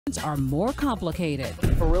are more complicated.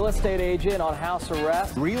 A real estate agent on house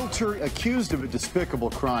arrest. Realtor accused of a despicable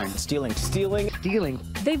crime. Stealing.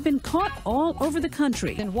 They've been caught all over the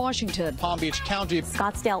country. In Washington, Palm Beach County,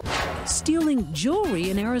 Scottsdale, Stealing jewelry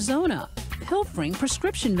in Arizona. Pilfering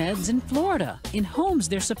prescription meds in Florida in homes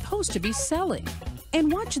they're supposed to be selling.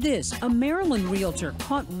 And watch this, a Maryland realtor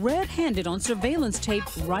caught red-handed on surveillance tape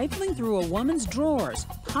rifling through a woman's drawers,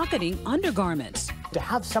 pocketing undergarments. To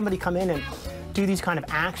have somebody come in and do these kind of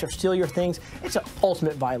acts or steal your things, it's an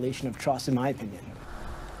ultimate violation of trust, in my opinion.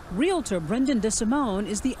 Realtor Brendan DeSimone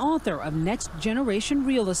is the author of Next Generation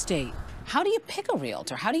Real Estate. How do you pick a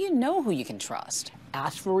realtor? How do you know who you can trust?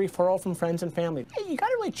 Ask for a referral from friends and family. Hey, you got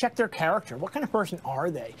to really check their character. What kind of person are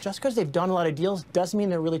they? Just because they've done a lot of deals doesn't mean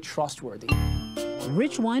they're really trustworthy.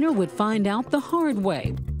 Rich Weiner would find out the hard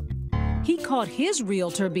way. He caught his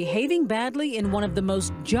realtor behaving badly in one of the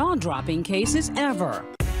most jaw-dropping cases ever.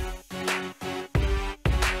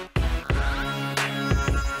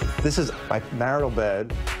 This is my marital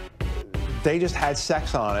bed. They just had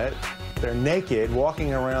sex on it. They're naked,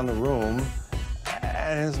 walking around the room.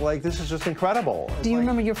 And it's like, this is just incredible. Do you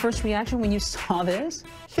remember your first reaction when you saw this?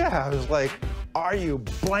 Yeah, I was like, are you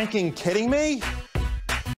blanking kidding me?